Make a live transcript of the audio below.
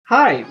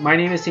Hi, my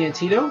name is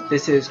Santino.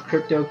 This is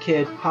Crypto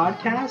Kid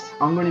Podcast.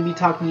 I'm going to be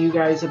talking to you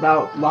guys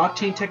about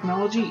blockchain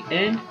technology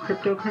and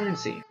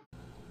cryptocurrency.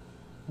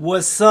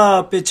 What's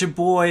up? It's your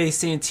boy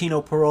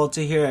Santino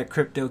Peralta here at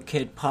Crypto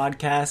Kid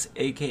Podcast,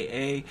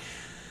 aka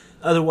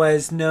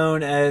otherwise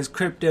known as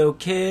Crypto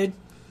Kid.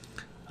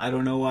 I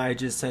don't know why I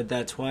just said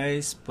that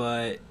twice,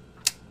 but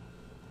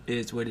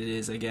it's what it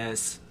is, I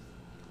guess.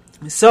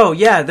 So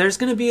yeah, there's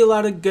going to be a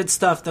lot of good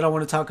stuff that I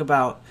want to talk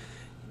about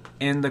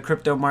in the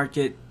crypto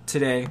market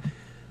today.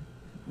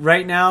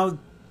 Right now,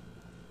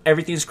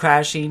 everything's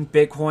crashing.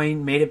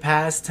 Bitcoin made it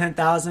past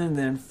 10,000 and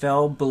then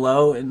fell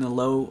below in the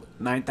low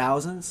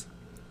 9,000s.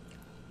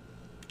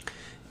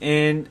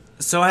 And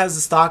so has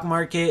the stock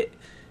market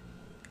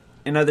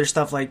and other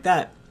stuff like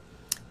that.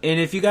 And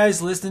if you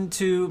guys listened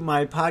to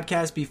my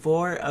podcast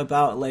before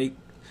about like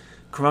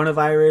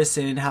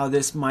coronavirus and how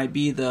this might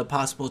be the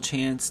possible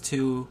chance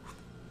to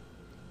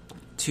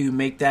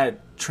make that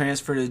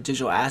transfer to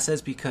digital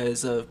assets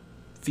because of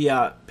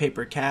fiat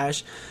paper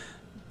cash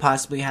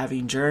possibly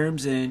having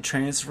germs and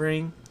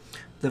transferring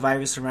the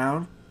virus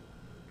around,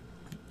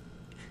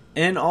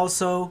 and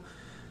also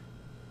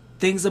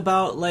things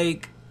about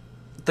like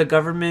the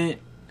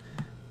government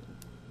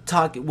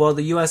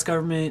the US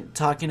government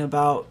talking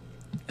about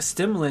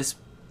stimulus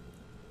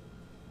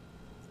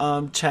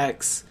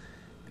checks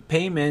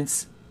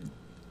payments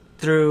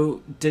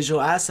through digital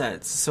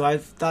assets. So I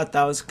thought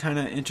that was kind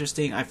of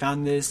interesting. I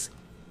found this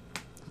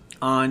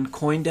on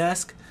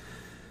CoinDesk.com.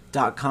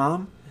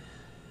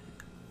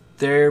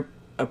 They're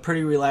a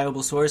pretty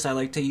reliable source. I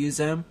like to use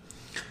them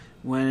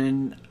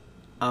when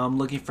I'm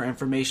looking for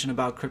information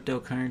about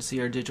cryptocurrency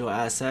or digital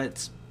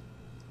assets.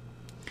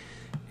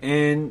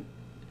 And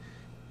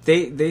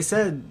they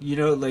said,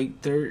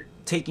 like they're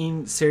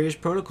taking serious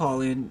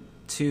protocol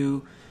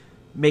into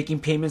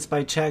making payments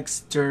by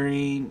checks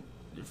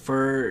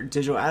for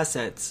digital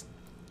assets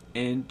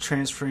and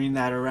transferring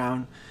that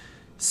around.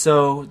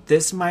 So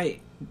this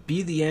might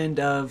be the end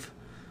of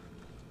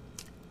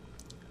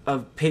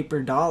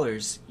paper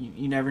dollars.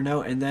 You never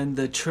know. And then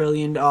the $1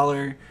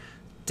 trillion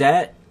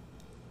debt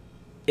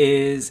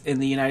is in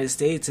the United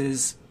States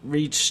is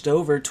reached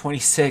over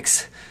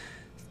 $26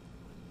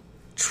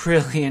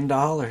 trillion.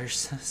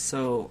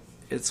 So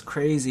it's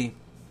crazy.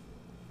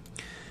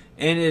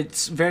 And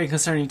it's very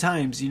concerning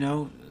times,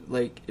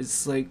 like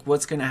it's like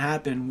what's going to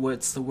happen?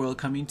 What's the world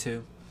coming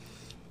to?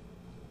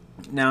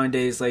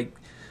 Nowadays, like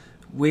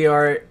we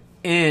are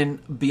in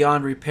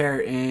beyond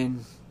repair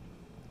in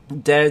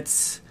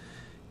debts,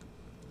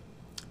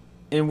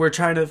 and we're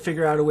trying to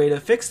figure out a way to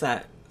fix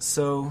that.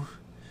 So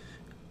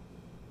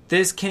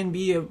this can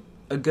be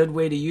a good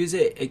way to use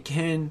it. It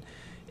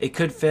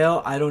could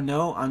fail. I don't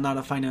know. I'm not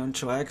a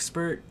financial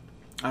expert.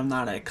 I'm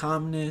not an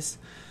economist.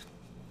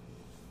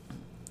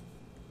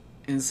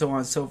 And so on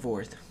and so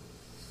forth.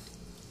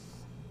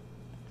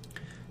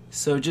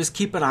 So just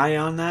keep an eye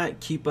on that.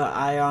 Keep an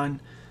eye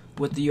on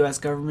what the U.S.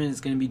 government is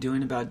going to be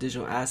doing about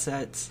digital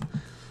assets.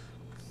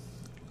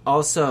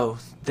 Also,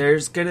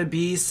 there's going to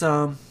be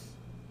some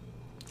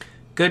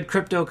good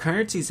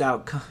cryptocurrencies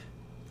out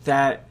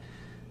that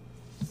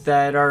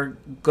are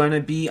going to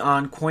be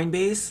on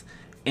Coinbase,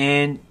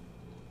 and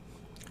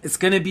it's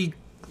going to be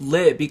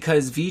lit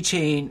because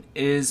VeChain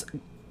is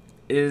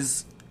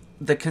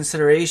the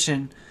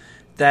consideration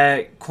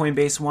that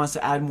Coinbase wants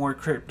to add more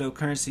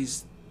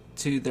cryptocurrencies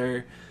to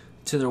their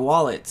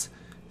wallets.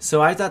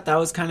 So I thought that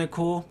was kind of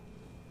cool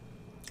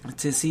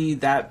to see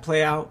that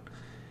play out.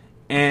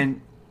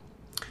 And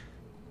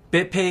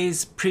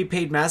BitPay's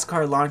prepaid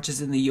MasterCard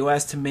launches in the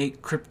US to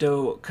make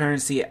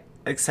cryptocurrency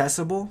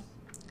accessible.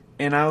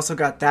 And I also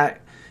got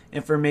that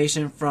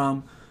information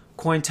from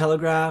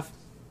Cointelegraph.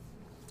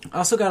 I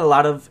also got a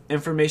lot of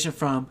information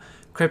from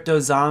Crypto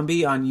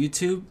Zombie on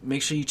YouTube.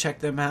 Make sure you check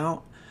them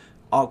out.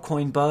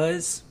 Altcoin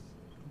Buzz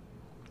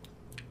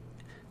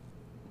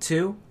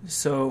too.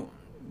 So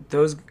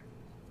those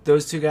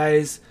two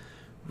guys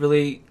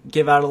really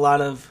give out a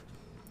lot of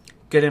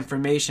good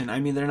information. I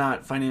mean, they're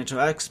not financial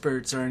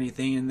experts or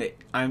anything, and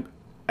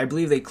I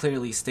believe they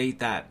clearly state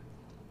that.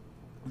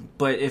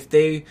 But if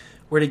they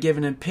were to give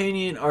an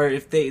opinion, or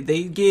if they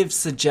give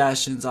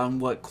suggestions on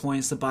what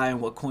coins to buy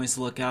and what coins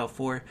to look out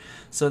for,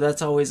 so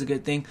that's always a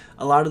good thing.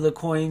 A lot of the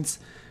coins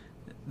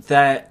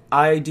that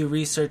I do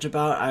research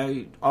about,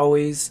 I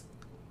always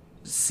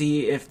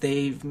see if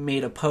they've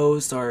made a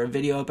post or a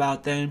video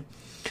about them.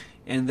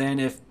 And then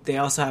if they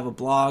also have a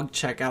blog,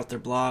 check out their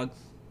blog.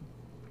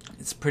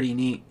 It's pretty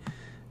neat.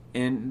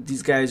 And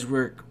these guys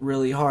work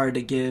really hard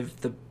to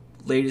give the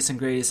latest and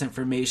greatest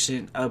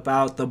information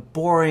about the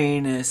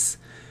boringest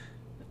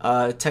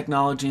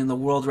technology in the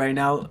world right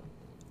now.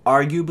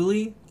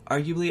 Arguably,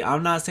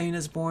 I'm not saying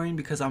it's boring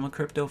because I'm a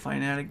crypto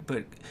fanatic,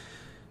 but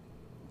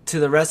to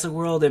the rest of the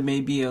world, it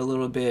may be a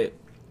little bit,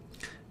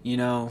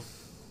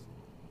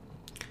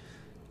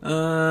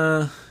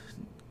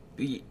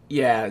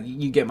 yeah,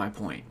 you get my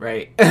point,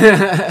 right?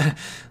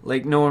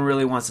 Like, no one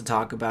really wants to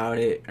talk about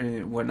it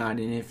and whatnot.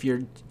 And if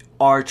you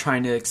are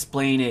trying to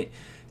explain it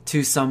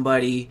to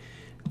somebody,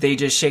 they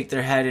just shake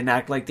their head and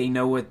act like they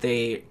know what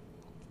they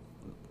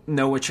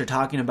know what you're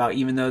talking about,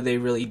 even though they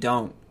really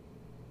don't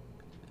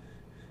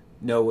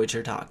know what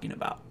you're talking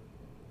about.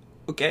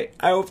 Okay,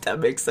 I hope that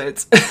makes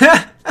sense.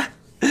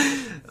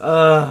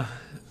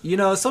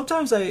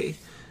 Sometimes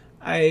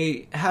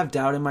I have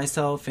doubt in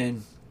myself,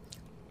 and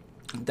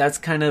that's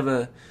kind of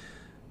a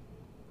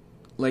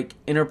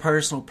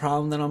interpersonal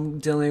problem that I'm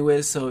dealing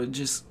with. So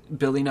just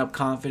building up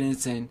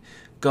confidence and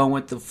going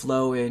with the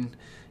flow, and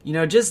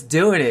just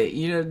doing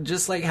it.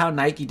 Just like how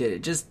Nike did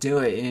it, just do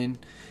it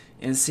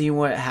and seeing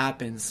what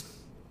happens.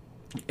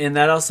 And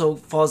that also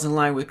falls in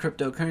line with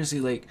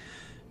cryptocurrency. Like,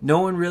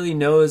 no one really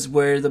knows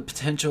where the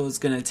potential is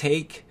going to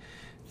take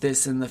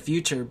this in the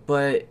future,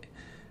 but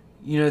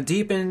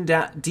deep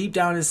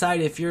down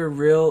inside, if you're a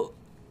real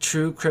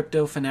true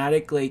crypto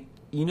fanatic,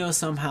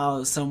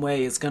 somehow, some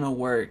way it's going to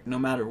work no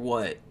matter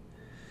what.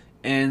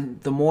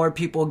 And the more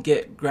people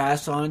get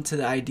grasped onto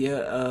the idea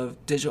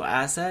of digital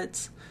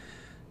assets,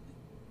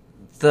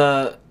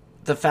 the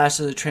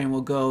faster the train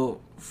will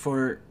go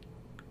for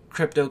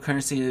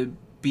cryptocurrency to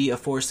be a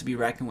force to be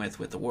reckoned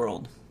with the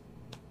world.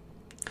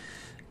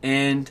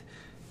 And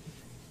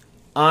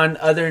on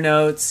other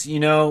notes,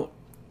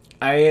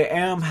 I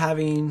am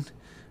having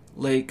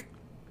a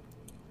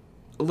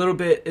little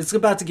bit, it's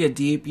about to get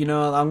deep.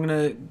 I'm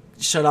gonna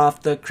shut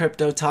off the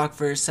crypto talk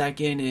for a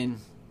second and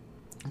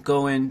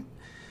go in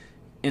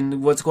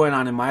what's going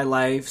on in my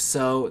life.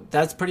 So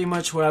that's pretty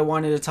much what I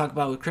wanted to talk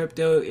about with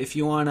crypto. If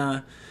you want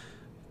to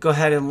go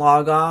ahead and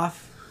log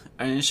off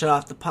and shut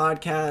off the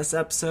podcast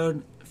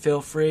episode, feel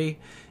free.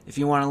 If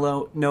you want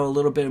to know a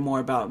little bit more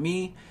about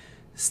me,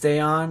 stay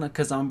on,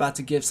 because I'm about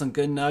to give some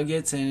good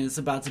nuggets, and it's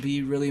about to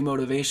be really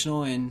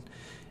motivational, and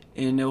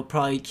it'll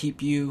probably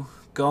keep you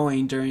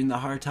going during the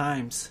hard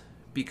times,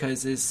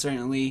 because it's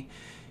certainly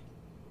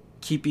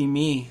keeping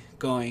me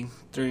going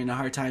during the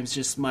hard times.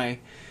 Just my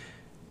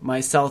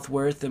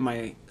self-worth and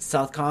my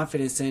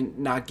self-confidence and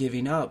not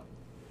giving up.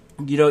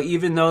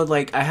 Even though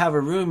I have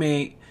a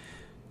roommate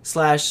 /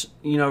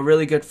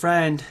 really good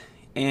friend,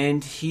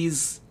 and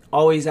he's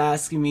always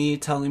asking me,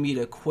 telling me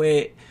to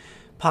quit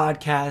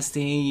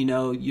podcasting.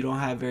 You don't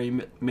have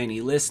very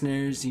many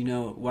listeners.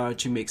 Why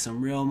don't you make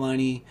some real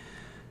money?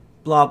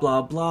 Blah,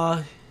 blah,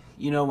 blah.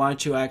 Why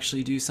don't you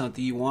actually do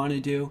something you want to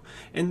do?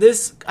 And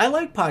this, I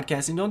like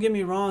podcasting. Don't get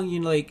me wrong.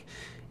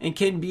 And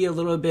can be a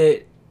little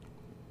bit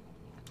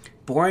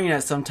boring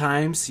at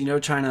sometimes,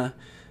 trying to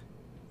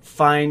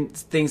find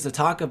things to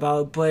talk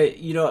about. But,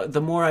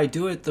 the more I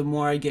do it, the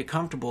more I get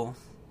comfortable.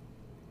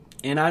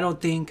 And I don't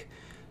think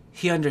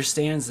he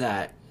understands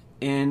that.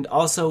 And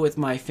also with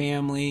my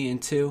family,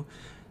 and too,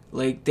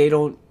 they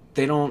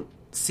don't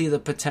see the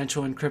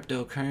potential in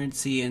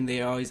cryptocurrency, and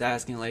they're always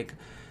asking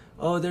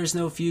oh, there's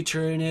no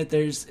future in it,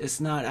 it's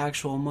not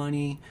actual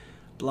money,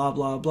 blah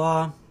blah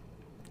blah.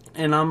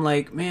 And I'm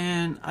like,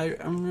 man,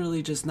 I'm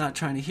really just not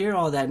trying to hear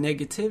all that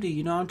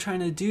negativity. I'm trying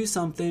to do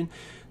something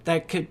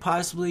that could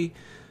possibly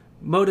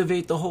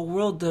motivate the whole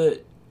world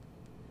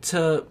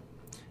to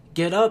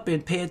get up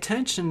and pay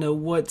attention to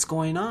what's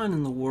going on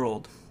in the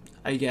world,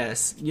 I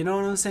guess. You know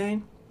what I'm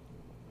saying?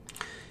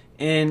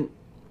 And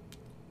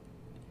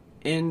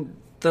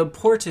the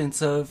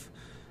importance of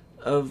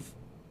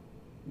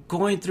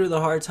going through the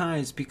hard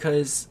times,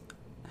 because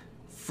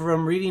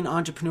from reading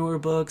entrepreneur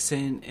books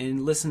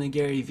and listening to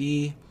Gary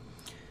Vee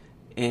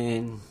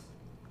and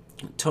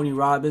Tony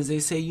Robbins, they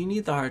say you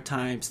need the hard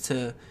times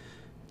to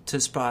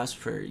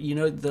prosper.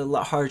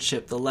 The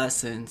hardship, the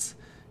lessons,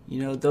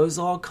 those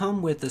all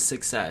come with the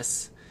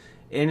success.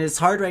 And it's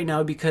hard right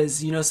now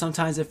because,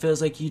 sometimes it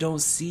feels like you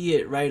don't see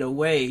it right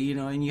away,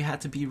 and you have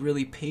to be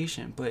really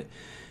patient. But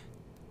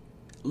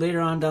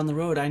later on down the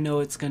road, I know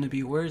it's going to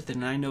be worth it,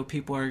 and I know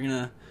people are going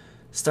to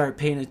start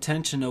paying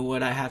attention to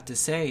what I have to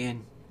say,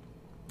 and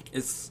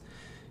it's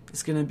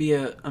going to be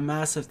a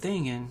massive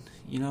thing. And,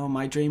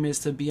 my dream is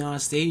to be on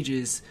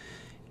stages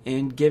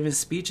and giving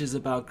speeches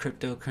about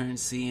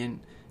cryptocurrency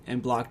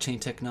and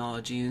blockchain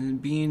technology, and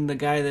being the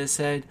kid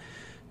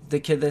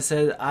that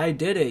said, I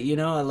did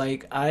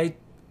it,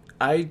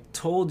 I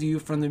told you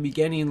from the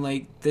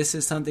beginning, this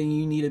is something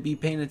you need to be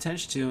paying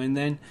attention to. And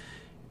then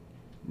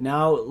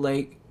now,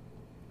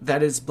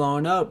 that is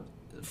blown up.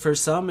 For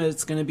some,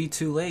 it's going to be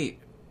too late.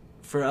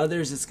 For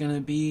others, it's going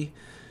to be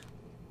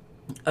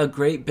a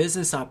great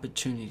business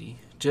opportunity.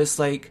 Just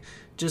like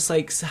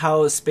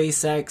how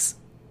SpaceX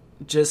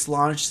just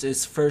launched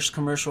its first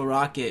commercial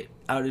rocket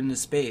out into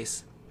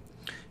space.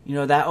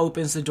 That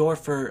opens the door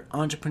for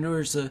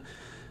entrepreneurs to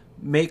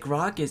make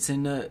rockets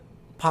and to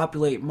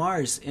populate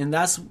Mars. And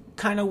that's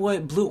kind of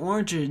what Blue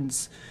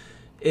Origins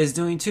is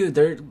doing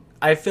too.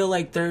 I feel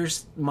like they're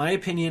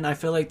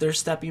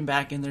stepping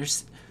back, and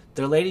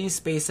they're letting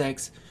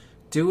SpaceX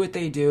do what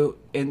they do,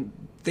 and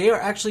they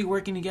are actually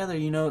working together.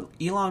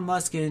 Elon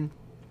Musk and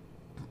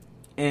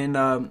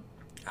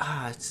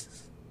it's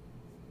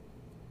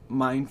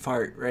mind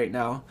fart right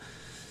now.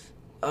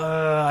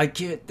 I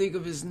can't think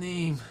of his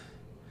name.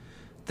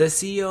 The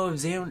CEO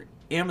of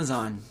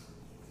Amazon.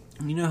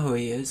 You know who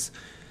he is.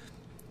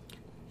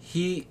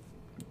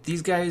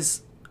 These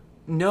guys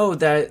know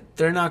that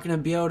they're not going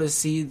to be able to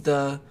see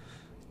the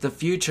the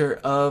future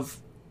of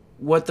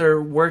what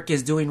their work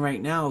is doing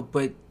right now,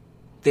 but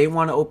they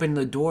want to open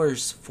the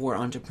doors for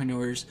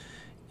entrepreneurs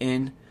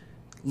and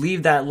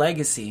leave that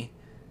legacy,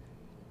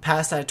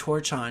 pass that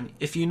torch on,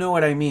 if you know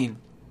what I mean.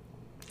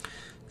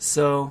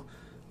 So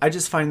I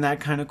just find that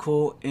kind of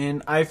cool,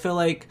 and I feel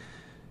like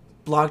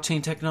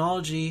blockchain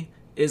technology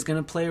is going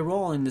to play a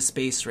role in the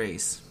space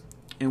race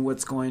and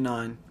what's going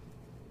on.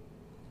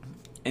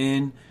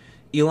 And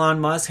Elon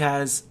Musk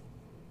has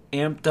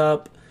amped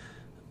up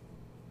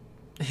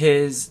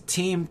his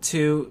team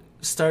to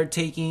start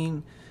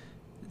taking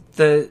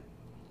the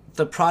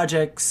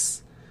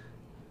projects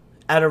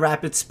at a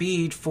rapid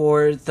speed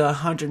for the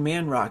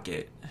 100-man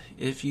rocket.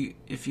 If you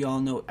all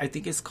know, I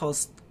think it's called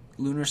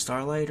Lunar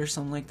Starlight or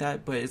something like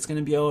that, but it's going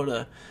to be able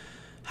to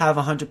have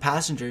 100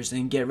 passengers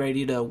and get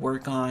ready to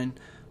work on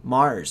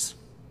Mars.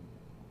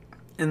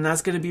 And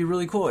that's going to be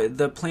really cool.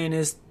 The plan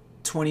is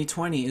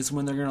 2020 is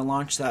when they're going to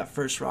launch that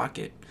first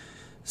rocket.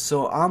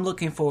 So I'm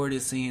looking forward to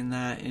seeing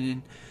that.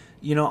 And,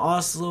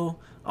 also,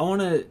 I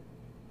want to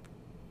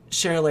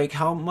share,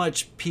 how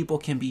much people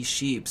can be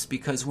sheeps.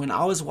 Because when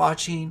I was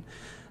watching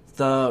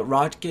the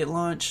rocket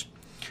launch,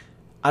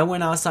 I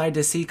went outside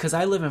to see, because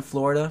I live in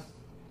Florida,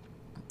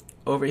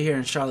 over here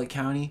in Charlotte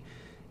County.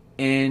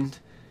 And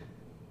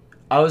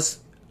it's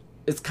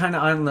kind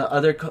of on the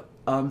other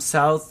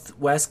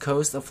southwest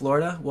coast of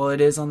Florida. Well,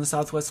 it is on the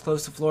southwest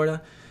coast of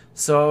Florida.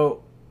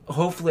 So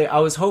hopefully, I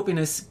was hoping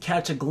to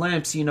catch a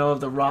glimpse,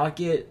 of the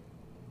rocket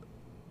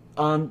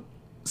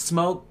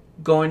smoke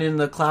going in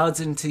the clouds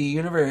into the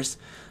universe,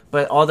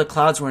 but all the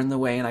clouds were in the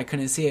way and I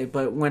couldn't see it.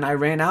 But when I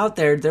ran out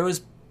there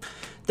was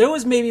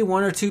maybe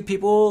one or two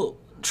people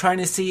trying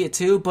to see it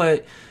too,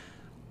 but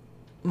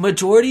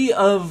majority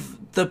of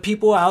the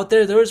people out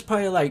there was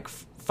probably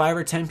 5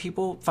 to 10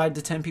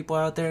 people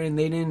out there, and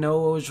they didn't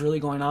know what was really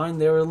going on.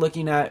 They were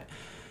looking at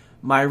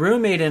my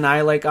roommate and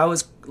I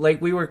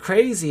we were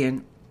crazy,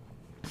 and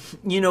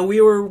we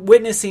were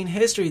witnessing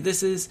history.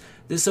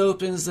 This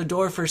opens the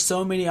door for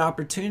so many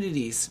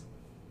opportunities,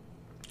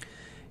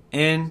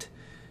 and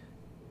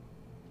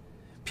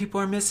people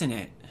are missing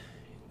it,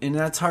 and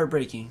that's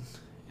heartbreaking.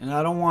 And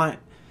I don't want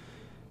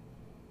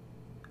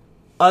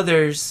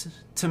others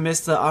to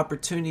miss the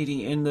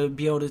opportunity and to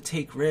be able to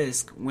take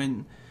risk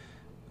when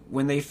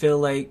they feel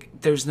like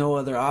there's no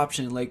other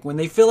option, when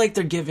they feel like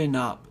they're giving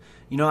up.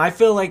 I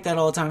feel like that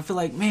all the time. I feel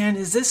like, man,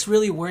 is this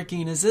really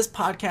working? Is this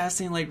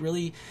podcasting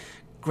really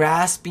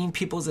grasping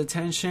people's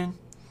attention?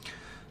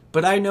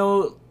 But I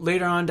know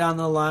later on down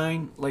the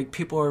line,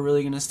 people are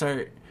really going to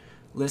start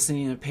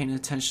listening and paying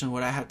attention to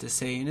what I have to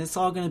say, and it's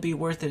all going to be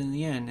worth it in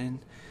the end. And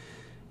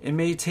it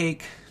may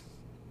take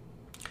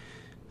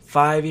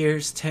 5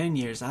 years, 10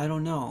 years, I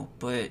don't know,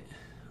 but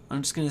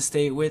I'm just going to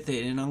stay with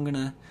it, and I'm going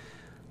to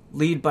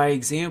lead by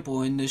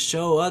example and to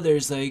show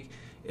others,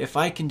 if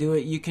I can do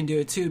it, you can do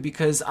it too,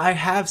 because I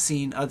have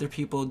seen other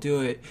people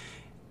do it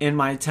in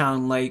my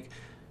town,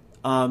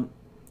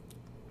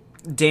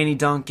 Danny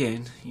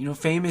Duncan,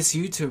 famous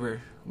YouTuber,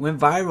 went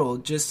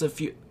viral just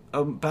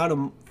about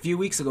a few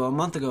weeks ago, a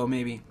month ago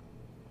maybe,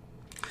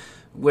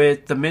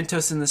 with the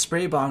Mentos and the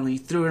spray bottle. He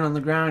threw it on the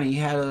ground. He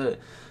had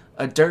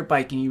a dirt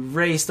bike and he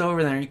raced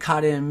over there and he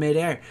caught it in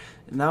midair,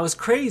 and that was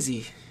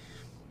crazy.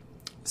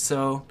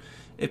 So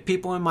if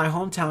people in my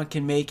hometown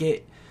can make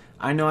it,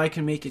 I know I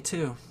can make it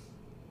too.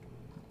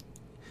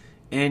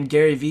 And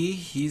Gary Vee,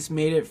 he's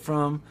made it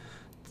from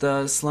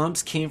the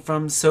slums, came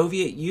from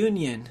Soviet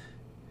Union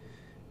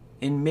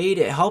and made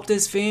it, helped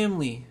his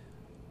family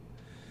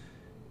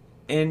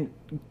and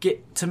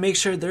get to make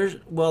sure they're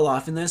well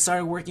off, and then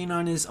started working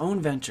on his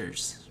own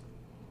ventures.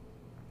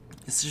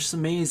 It's just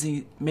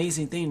amazing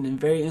thing and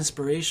very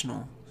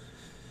inspirational.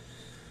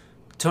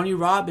 Tony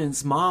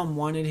Robbins' mom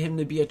wanted him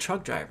to be a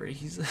truck driver.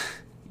 He's,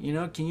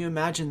 can you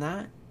imagine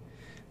that?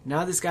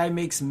 Now this guy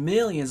makes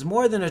millions,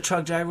 more than a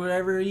truck driver would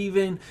ever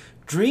even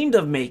dreamed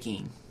of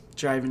making,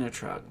 driving a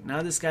truck.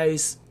 Now this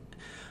guy's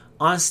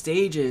on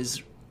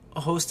stages,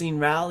 hosting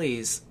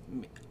rallies,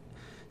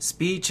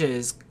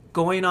 speeches,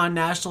 going on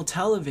national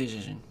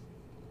television.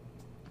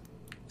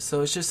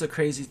 So it's just a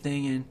crazy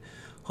thing, and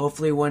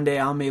hopefully one day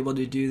I'm able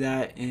to do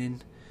that,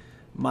 and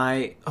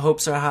my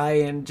hopes are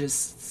high, and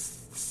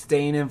just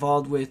staying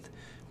involved with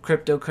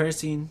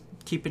cryptocurrency and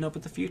keeping up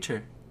with the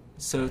future.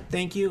 So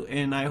thank you,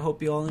 and I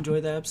hope you all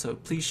enjoyed that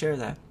episode. Please share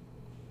that.